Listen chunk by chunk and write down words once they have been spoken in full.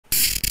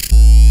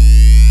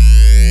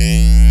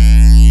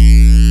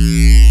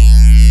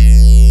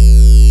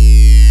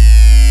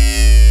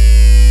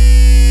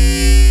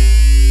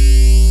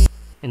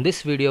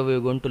this video we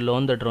are going to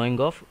learn the drawing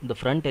of the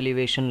front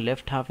elevation,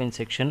 left half in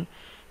section,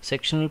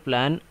 sectional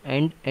plan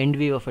and end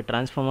view of a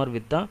transformer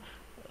with the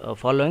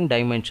following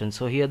dimensions.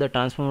 So here the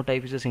transformer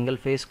type is a single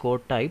phase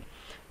core type.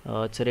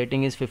 Its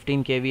rating is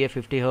 15 kVA,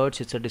 50 hertz.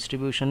 It's a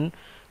distribution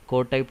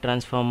core type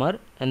transformer,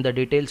 and the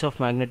details of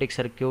magnetic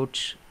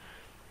circuits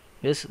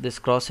is this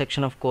cross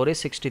section of core is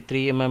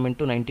 63 mm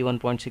into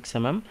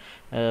 91.6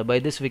 mm. By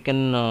this we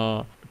can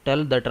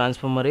tell the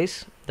transformer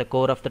is, the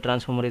core of the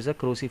transformer is a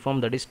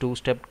cruciform, that is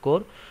two-stepped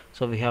core.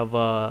 So we have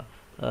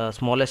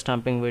smallest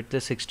stamping width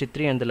is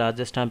 63 and the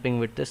largest stamping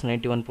width is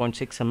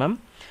 91.6 mm,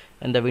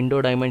 and the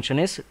window dimension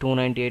is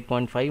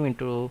 298.5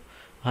 into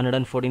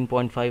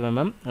 114.5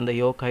 mm, and the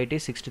yoke height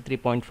is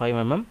 63.5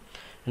 mm.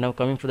 And now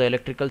coming to the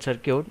electrical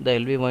circuit, the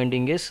LV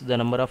winding is, the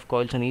number of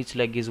coils on each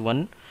leg is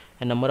 1,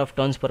 and number of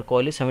turns per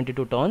coil is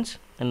 72 turns,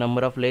 and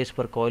number of layers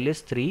per coil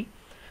is 3.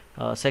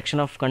 Section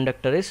of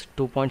conductor is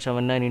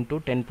 2.79 into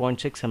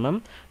 10.6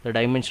 mm. The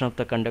dimension of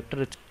the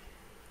conductor is.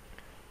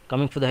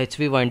 Coming to the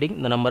HV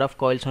winding, the number of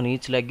coils on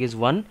each leg is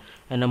 1,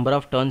 and number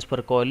of turns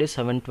per coil is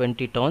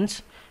 720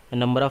 turns, and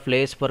number of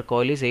layers per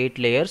coil is 8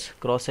 layers.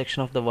 Cross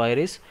section of the wire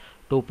is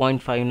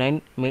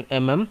 2.59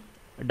 mm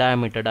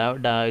diameter.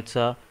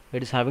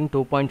 It is having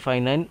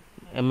 2.59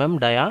 mm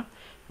dia.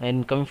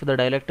 And coming to the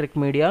dielectric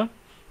media,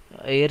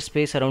 air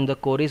space around the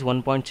core is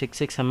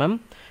 1.66 mm.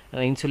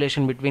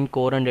 Insulation between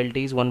core and LT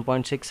is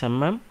 1.6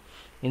 mm.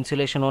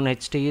 Insulation on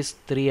HT is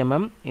 3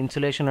 mm.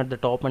 Insulation at the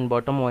top and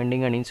bottom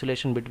winding and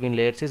insulation between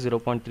layers is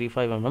 0.35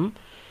 mm.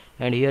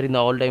 And here in the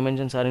all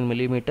dimensions are in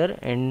millimeter.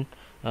 And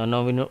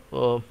now we know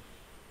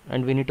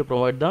and we need to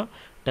provide the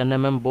 10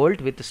 mm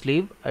bolt with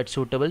sleeve at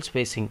suitable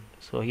spacing.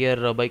 So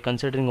here by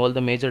considering all the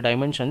major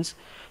dimensions,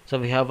 so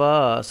we have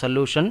a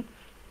solution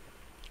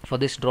for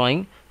this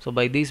drawing. So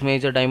by these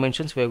major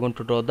dimensions we are going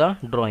to draw the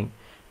drawing.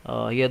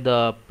 Here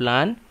the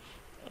plan.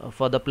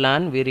 For the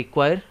plan we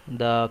require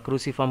the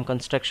cruciform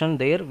construction.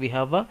 There we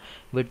have a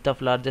width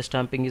of largest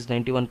stamping is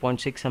 91.6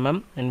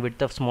 mm and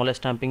width of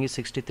smallest stamping is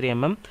 63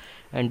 mm,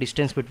 and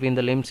distance between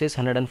the limbs is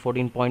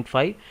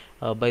 114.5.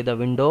 By the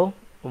window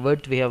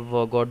width we have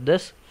got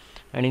this,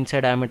 and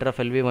inside diameter of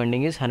LV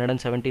winding is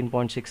 117.69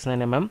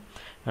 mm,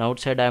 and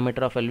outside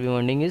diameter of LV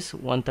winding is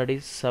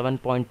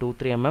 137.23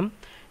 mm,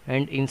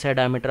 and inside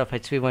diameter of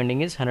HV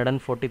winding is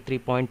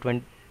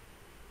 143.23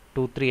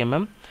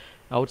 mm.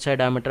 Outside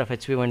diameter of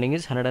HV winding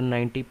is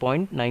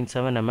 190.97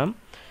 mm.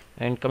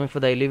 And coming for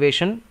the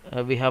elevation,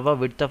 we have a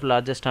width of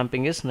largest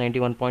stamping is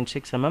 91.6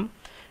 mm,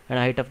 and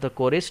height of the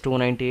core is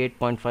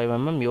 298.5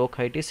 mm. Yoke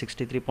height is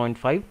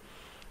 63.5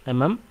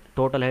 mm.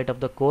 Total height of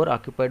the core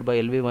occupied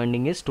by LV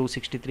winding is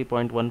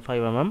 263.15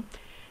 mm.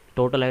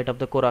 Total height of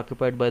the core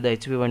occupied by the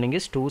HV winding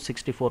is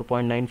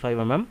 264.95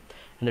 mm,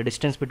 and the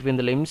distance between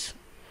the limbs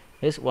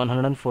is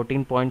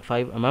 114.5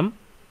 mm.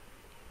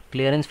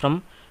 Clearance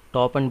from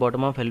top and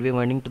bottom of LV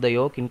winding to the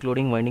yoke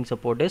including winding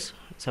support is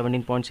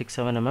 17.67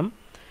 mm.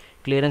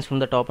 Clearance from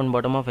the top and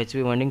bottom of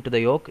HV winding to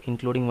the yoke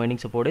including winding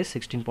support is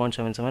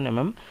 16.77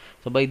 mm.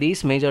 So by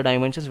these major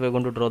dimensions we are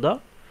going to draw the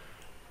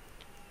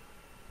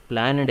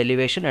plan and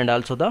elevation and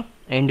also the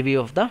end view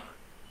of the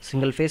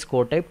single phase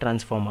core type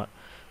transformer.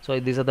 So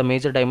these are the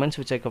major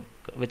dimensions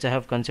which I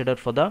have considered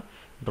for the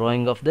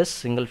drawing of this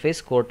single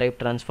phase core type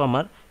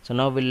transformer. So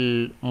now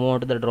we'll move on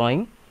to the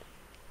drawing.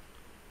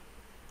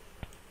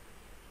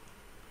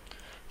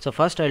 So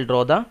first I'll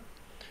draw the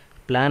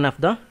plan of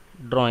the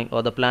drawing,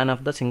 or the plan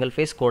of the single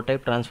phase core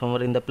type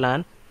transformer. In the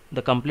plan,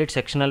 the complete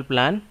sectional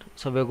plan.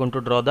 So we are going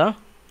to draw the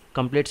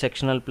complete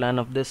sectional plan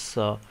of this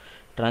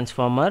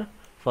transformer.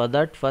 For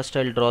that first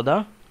I'll draw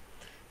the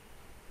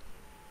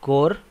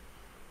core.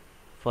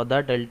 For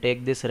that I'll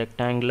take this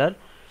rectangular.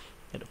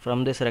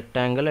 From this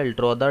rectangle I'll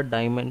draw the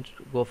dimension,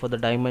 go for the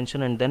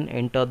dimension, and then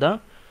enter the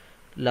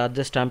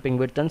largest stamping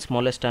width and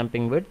smallest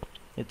stamping width.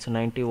 It's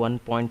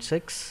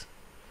 91.6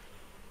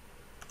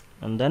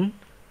 and then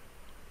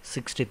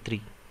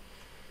 63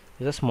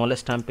 is the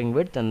smallest stamping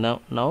width. And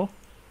now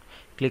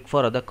click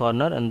for other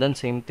corner, and then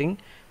same thing,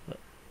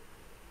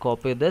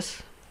 copy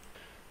this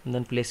and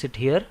then place it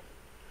here,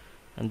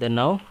 and then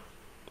now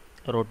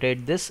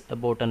rotate this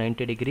about a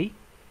 90 degree,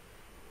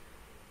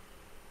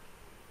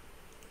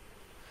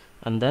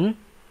 and then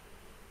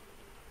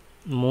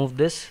move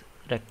this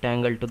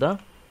rectangle to the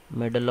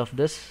middle of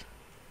this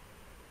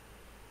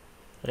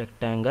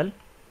rectangle,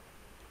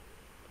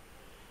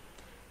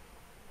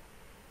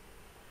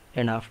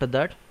 and after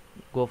that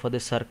go for the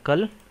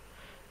circle,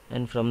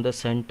 and from the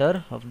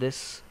center of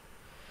this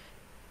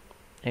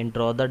and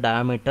draw the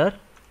diameter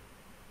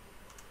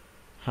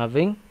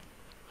having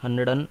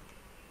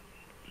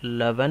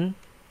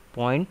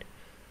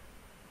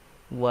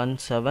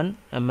 111.17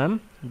 mm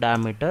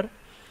diameter.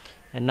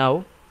 And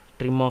now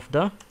trim off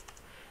the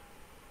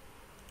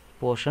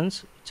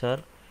portions which are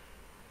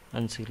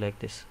unseen like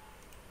this.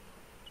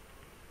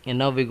 And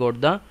now we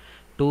got the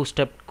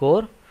two-step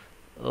core.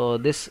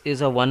 This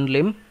is a one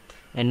limb,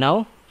 and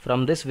now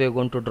from this we are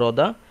going to draw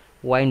the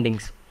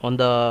windings. On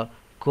the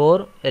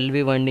core,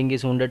 LV winding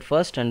is wounded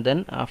first, and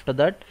then after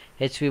that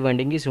HV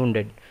winding is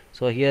wounded.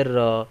 So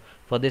here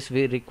For this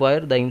we require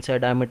the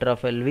inside diameter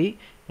of LV,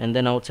 and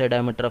then outside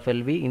diameter of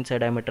LV, inside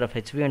diameter of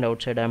HV, and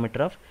outside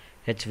diameter of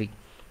HV.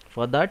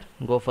 For that,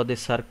 go for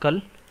this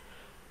circle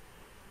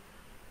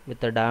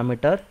with a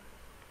diameter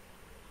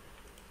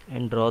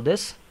and draw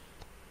this.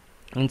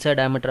 Inside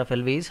diameter of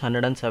LV is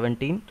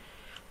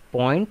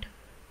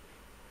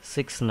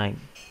 117.69,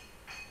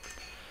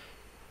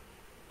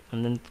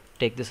 and then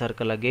take the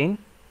circle again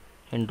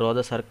and draw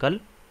the circle.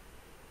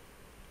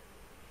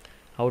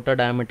 Outer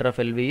diameter of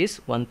LV is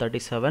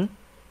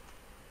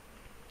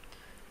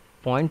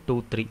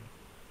 137.23,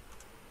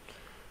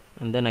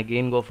 and then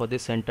again go for the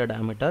center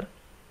diameter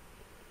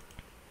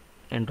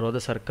and draw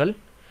the circle.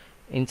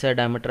 Inside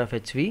diameter of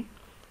HV,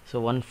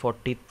 so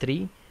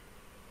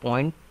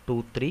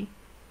 143.23,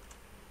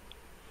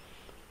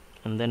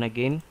 and then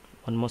again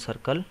one more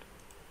circle.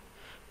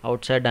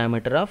 Outside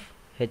diameter of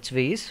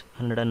HV is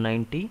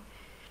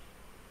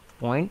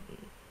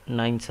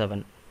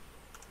 190.97.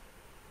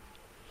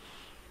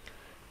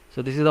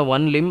 So this is the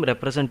one limb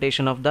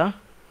representation of the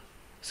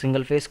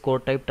single phase core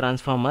type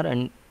transformer,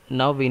 and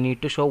now we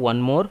need to show one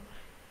more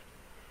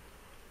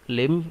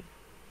limb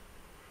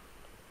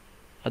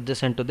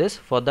adjacent to this.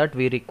 For that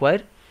we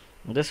require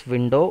this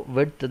window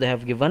width they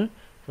have given.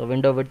 So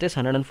window width is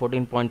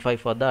 114.5.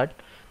 For that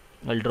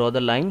I'll draw the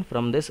line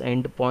from this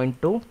end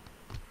point to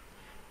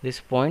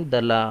this point.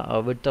 The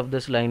width of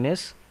this line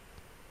is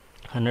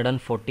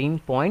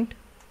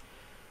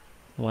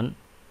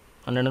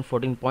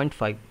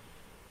 114.5.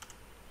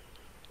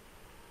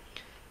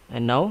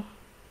 And now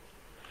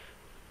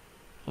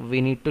we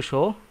need to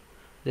show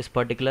this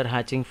particular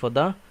hatching for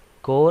the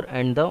core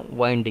and the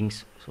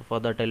windings. So for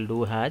that I'll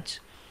do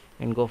hatch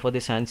and go for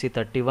this ANSI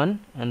 31,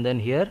 and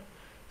then here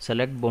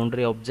select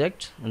boundary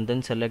objects and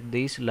then select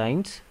these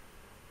lines,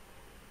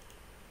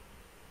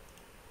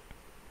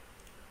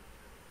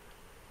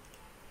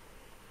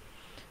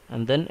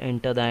 and then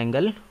enter the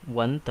angle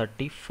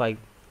 135,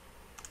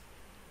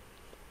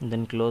 and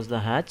then close the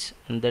hatch,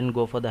 and then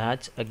go for the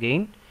hatch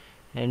again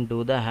and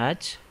do the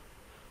hatch.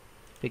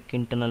 Pick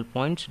internal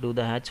points, do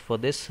the hatch for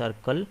this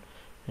circle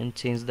and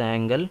change the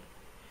angle,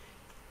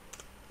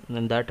 and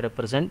then that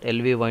represent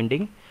LV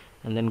winding,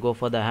 and then go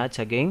for the hatch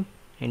again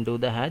and do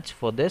the hatch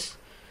for this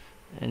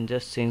and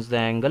just change the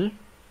angle,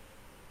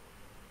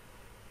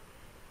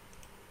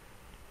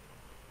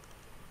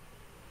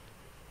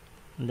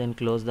 and then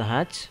close the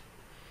hatch.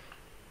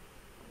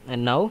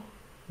 And now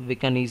we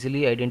can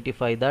easily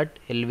identify that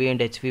LV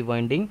and HV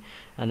winding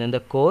and then the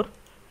core.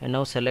 And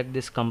now select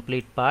this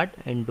complete part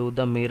and do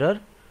the mirror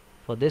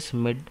for this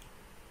mid,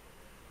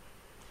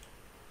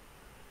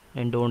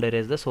 and don't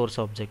erase the source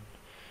object.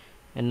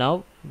 And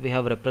now we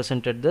have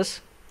represented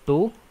this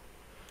two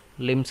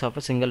limbs of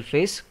a single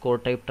phase core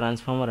type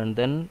transformer, and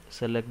then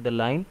select the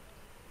line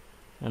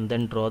and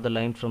then draw the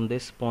line from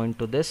this point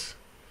to this,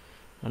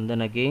 and then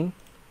again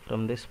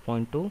from this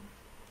point to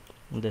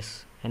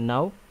this. And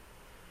now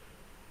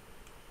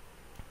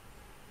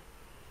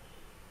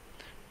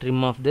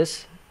trim off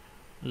this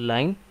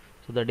line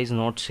so that is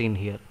not seen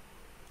here.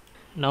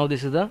 Now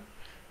this is the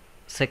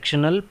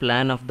sectional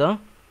plan of the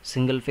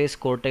single phase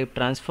core type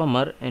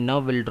transformer, and now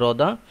we'll draw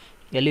the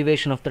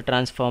elevation of the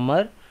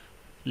transformer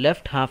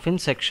left half in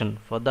section.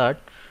 For that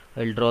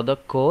I'll draw the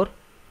core.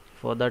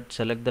 For that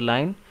select the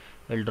line,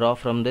 I'll draw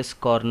from this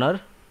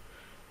corner,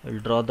 I'll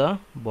draw the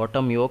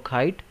bottom yoke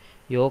height.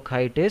 Yoke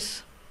height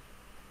is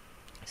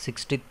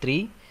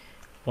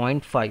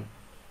 63.5,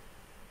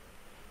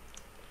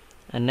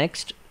 and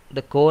next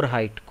the core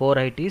height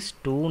is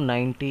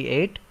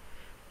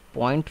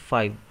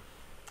 298.5,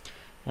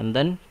 and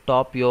then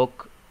top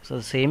yoke, so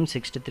same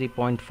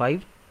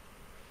 63.5,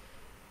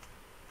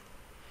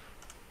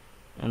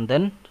 and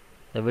then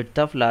the width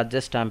of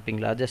largest stamping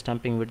width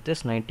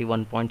is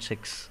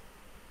 91.6,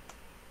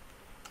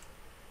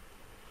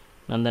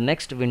 and the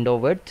next window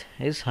width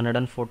is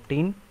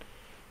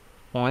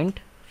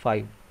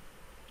 114.5,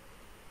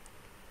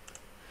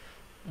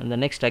 and the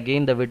next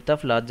again the width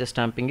of largest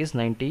stamping is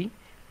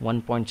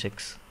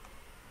 91.6.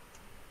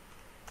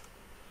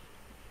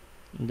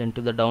 Then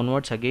to the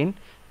downwards again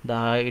the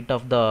height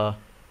of the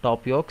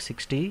top yoke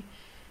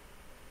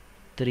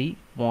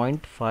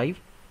 63.5,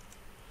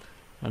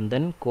 and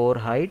then core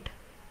height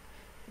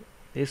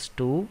is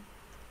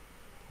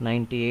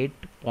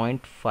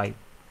 298.5,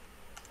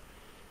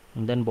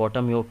 and then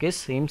bottom yoke is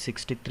same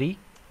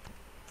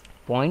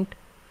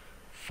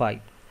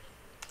 63.5,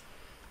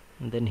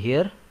 and then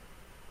here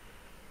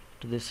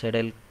to this side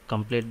I'll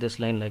complete this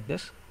line like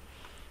this,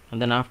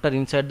 and then after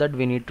inside that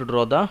we need to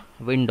draw the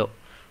window.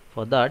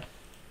 For that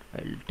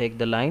I'll take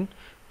the line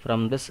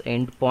from this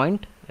end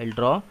point, I'll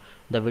draw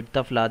the width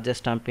of largest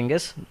stamping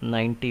is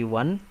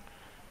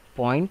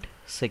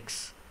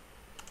 91.6,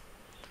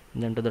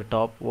 then to the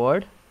top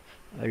word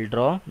I'll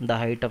draw the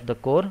height of the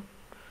core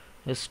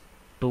is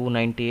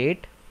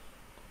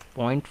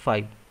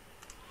 298.5,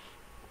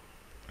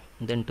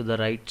 then to the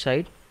right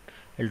side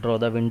I'll draw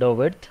the window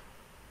width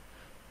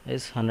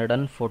is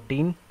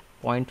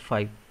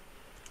 114.5,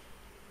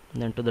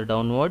 then to the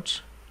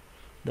downwards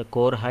the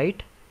core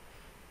height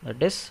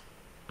that is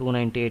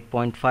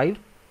 298.5,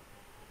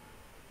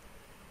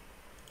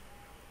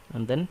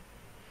 and then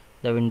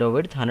the window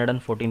width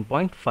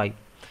 114.5.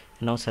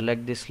 Now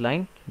select this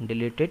line,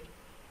 delete it,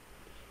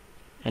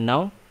 and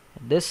now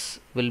this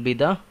will be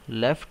the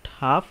left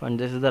half and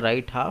this is the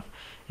right half.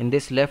 In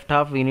this left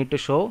half we need to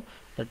show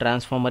the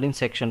transformer in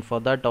section. For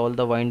that, all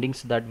the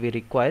windings that we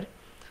require.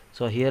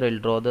 So here I'll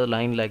draw the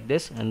line like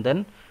this, and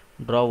then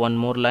draw one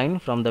more line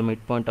from the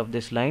midpoint of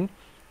this line,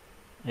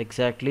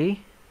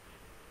 exactly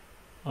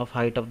of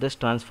height of this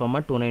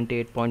transformer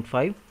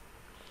 298.5.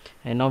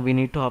 and now we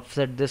need to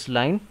offset this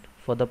line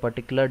for the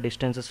particular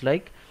distances,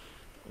 like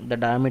the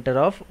diameter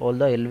of all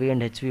the LV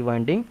and HV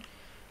winding,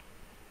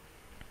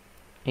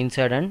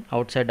 inside and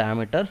outside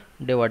diameter,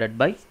 divided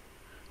by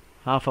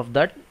half of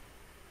that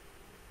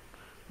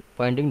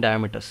winding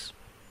diameters.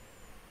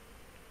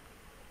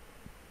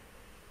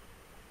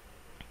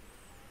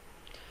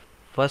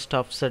 First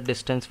offset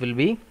distance will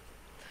be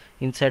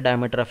inside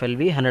diameter of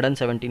LV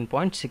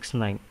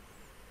 117.69.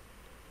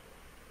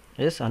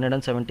 Yes,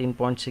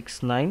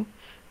 117.69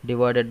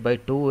 divided by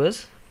 2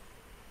 is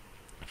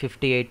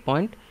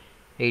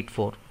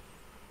 58.84.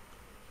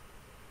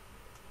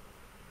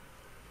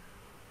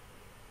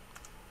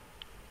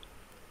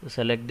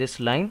 Select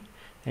this line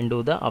and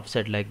do the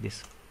offset like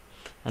this,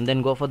 and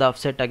then go for the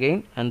offset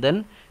again, and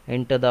then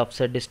enter the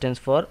offset distance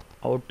for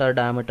outer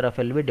diameter of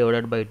LV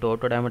divided by 2.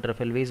 Outer diameter of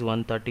LV is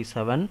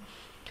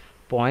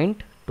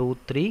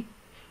 137.23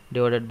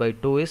 divided by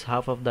 2 is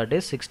half of that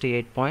is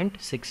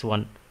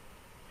 68.61.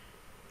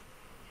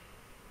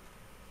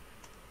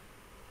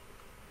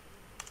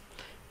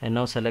 and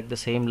now select the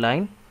same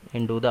line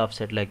and do the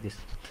offset like this,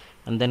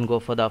 and then go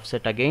for the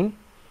offset again.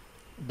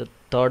 The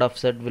third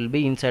offset will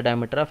be inside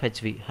diameter of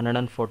HV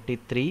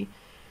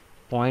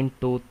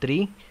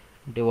 143.23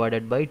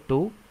 divided by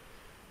 2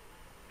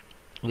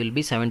 will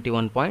be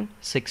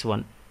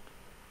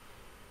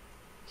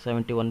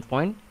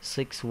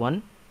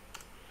 71.61,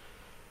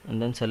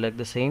 and then select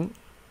the same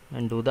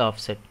and do the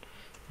offset,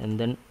 and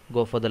then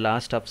go for the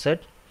last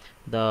offset.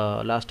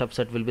 The last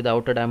offset will be the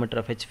outer diameter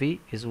of HV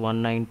is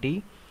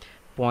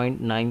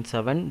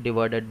 190.97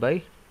 divided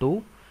by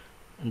 2,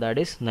 and that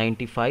is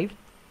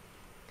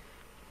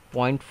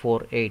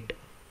 95.48.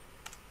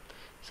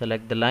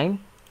 select the line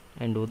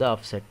and do the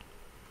offset,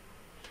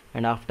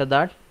 and after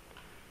that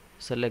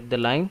select the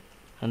line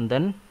and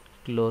then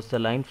close the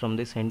line from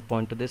this end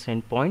point to this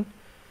end point.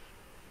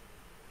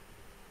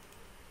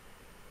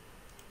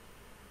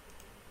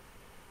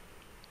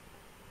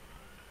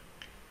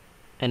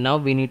 And now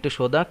we need to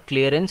show the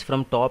clearance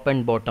from top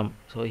and bottom.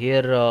 So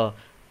here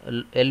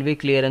LV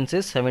clearance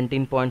is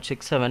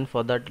 17.67.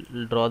 for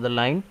that, draw the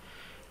line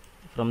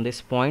from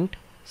this point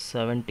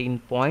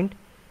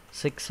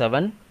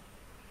 17.67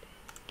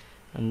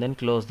 and then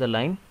close the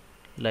line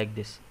like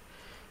this,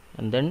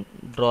 and then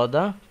draw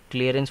the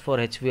clearance for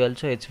HV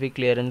also. HV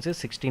clearance is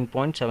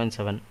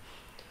 16.77.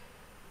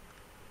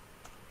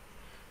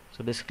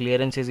 so this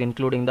clearance is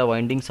including the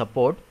winding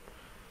support.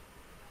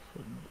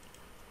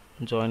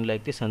 Join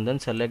like this, and then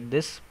select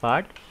this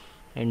part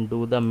and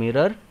do the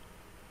mirror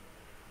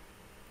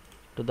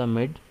to the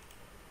mid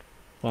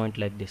point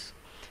like this,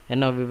 and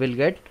now we will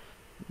get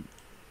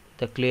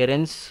the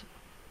clearance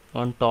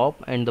on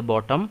top and the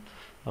bottom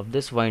of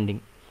this winding.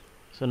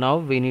 So now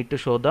we need to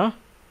show the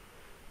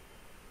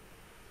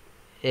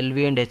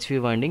LV and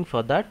HV winding.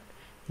 For that,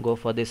 go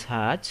for this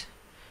hatch,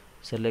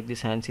 select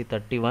this ANSI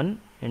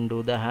 31 and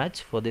do the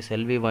hatch for this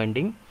LV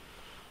winding,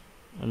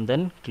 and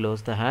then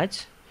close the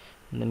hatch,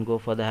 and then go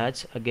for the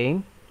hatch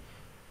again,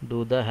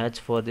 do the hatch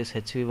for this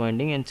HV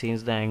winding and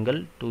change the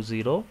angle to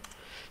 0,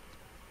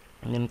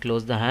 and then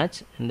close the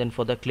hatch, and then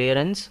for the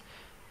clearance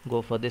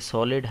go for this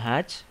solid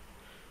hatch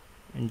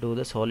and do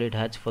the solid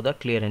hatch for the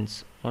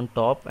clearance on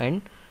top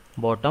and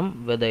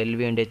bottom where the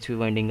LV and HV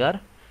winding are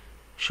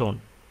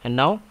shown. And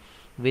now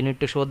we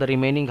need to show the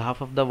remaining half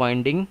of the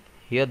winding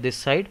here this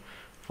side.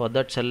 For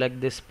that,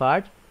 select this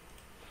part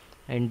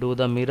and do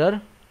the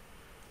mirror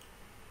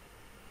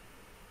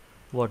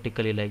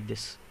vertically like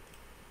this,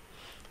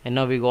 and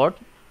now we got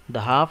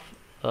the half,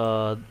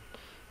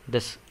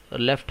 this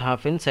left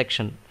half in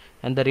section,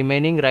 and the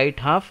remaining right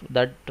half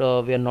that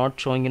we are not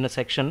showing in a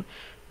section,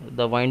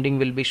 the winding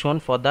will be shown.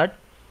 For that,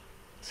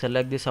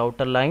 select this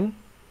outer line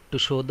to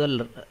show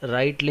the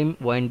right limb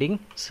winding.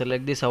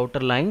 Select these outer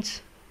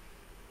lines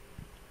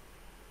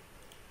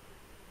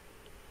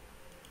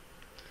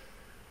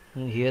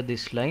and here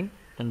this line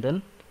and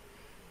then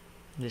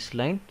this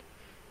line,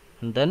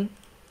 and then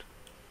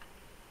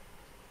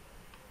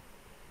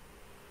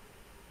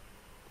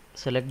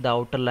select the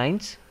outer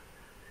lines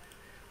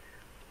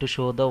to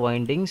show the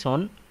windings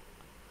on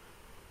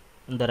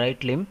the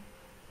right limb,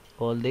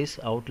 all these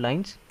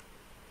outlines,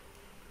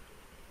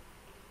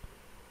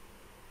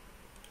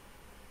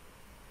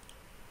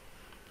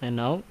 and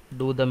now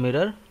do the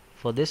mirror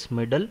for this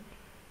middle,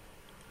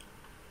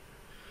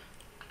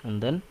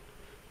 and then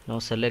now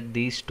select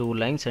these two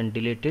lines and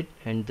delete it,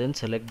 and then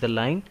select the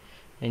line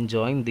and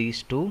join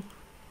these two,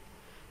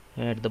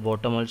 and at the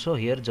bottom also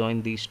here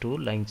join these two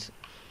lines.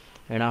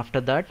 And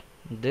after that,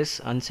 this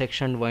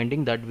unsectioned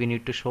winding that we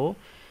need to show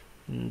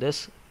in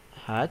this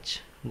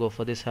hatch go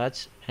for this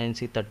hatch and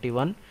see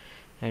 31,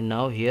 and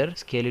now here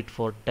scale it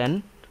for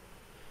 10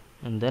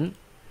 and then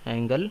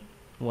angle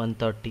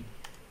 130,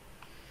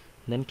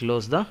 then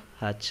close the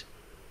hatch,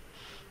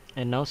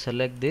 and now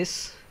select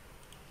this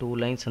two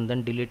lines and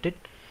then delete it.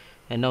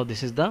 And now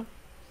this is the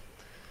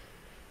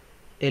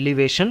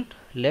elevation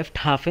left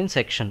half in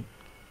section,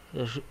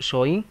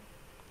 showing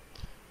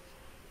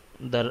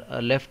the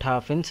left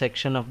half in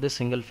section of this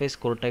single phase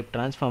core type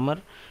transformer.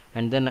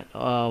 And then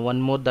one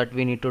more that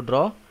we need to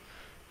draw,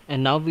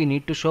 and now we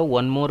need to show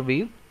one more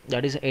weave,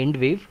 that is end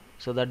weave,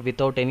 so that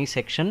without any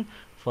section.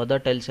 For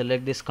that I'll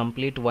select this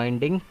complete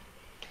winding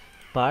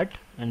part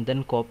and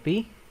then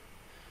copy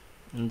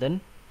and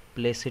then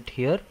place it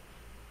here.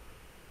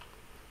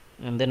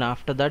 And then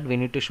after that we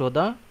need to show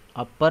the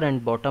upper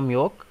and bottom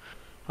yoke.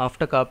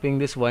 After copying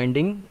this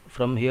winding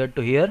from here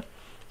to here,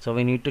 so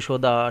we need to show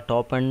the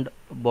top and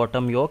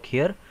bottom yoke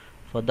here.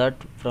 For that,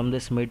 from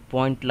this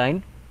midpoint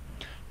line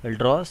we'll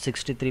draw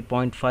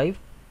 63.5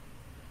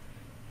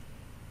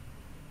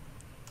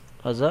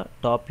 as a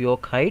top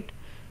yoke height.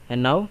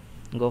 And now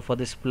go for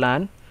this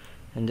plan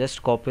and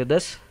just copy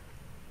this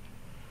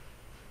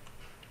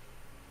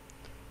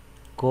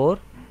core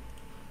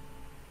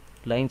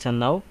lines, and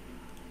now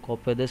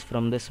copy this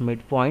from this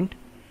midpoint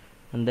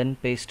and then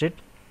paste it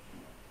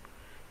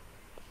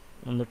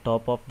on the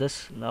top of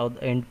this, now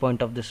the end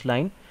point of this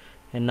line.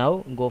 And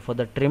now go for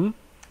the trim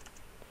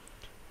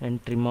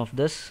and trim of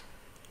this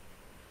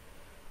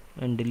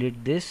and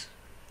delete this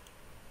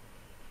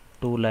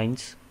two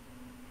lines.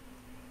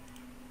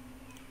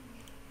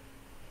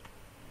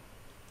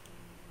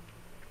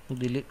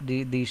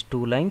 Delete these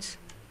two lines,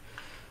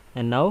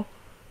 and now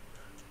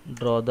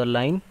draw the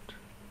line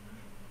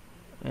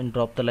and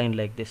drop the line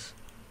like this.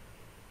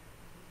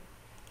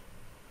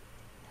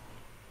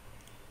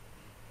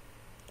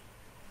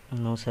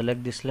 Now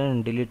select this line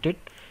and delete it,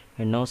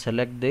 and now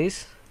select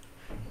this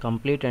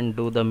complete and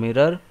do the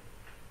mirror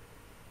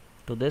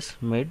to this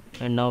mid,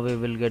 and now we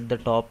will get the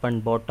top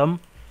and bottom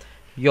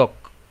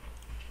yoke.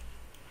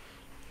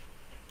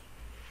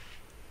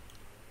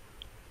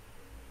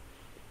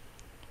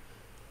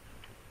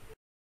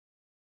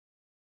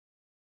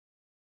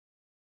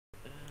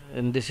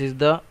 And this is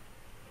the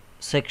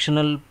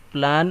sectional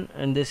plan,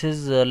 and this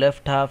is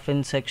left half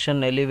in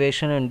section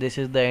elevation, and this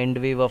is the end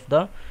weave of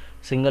the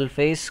single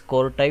phase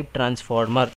core type transformer.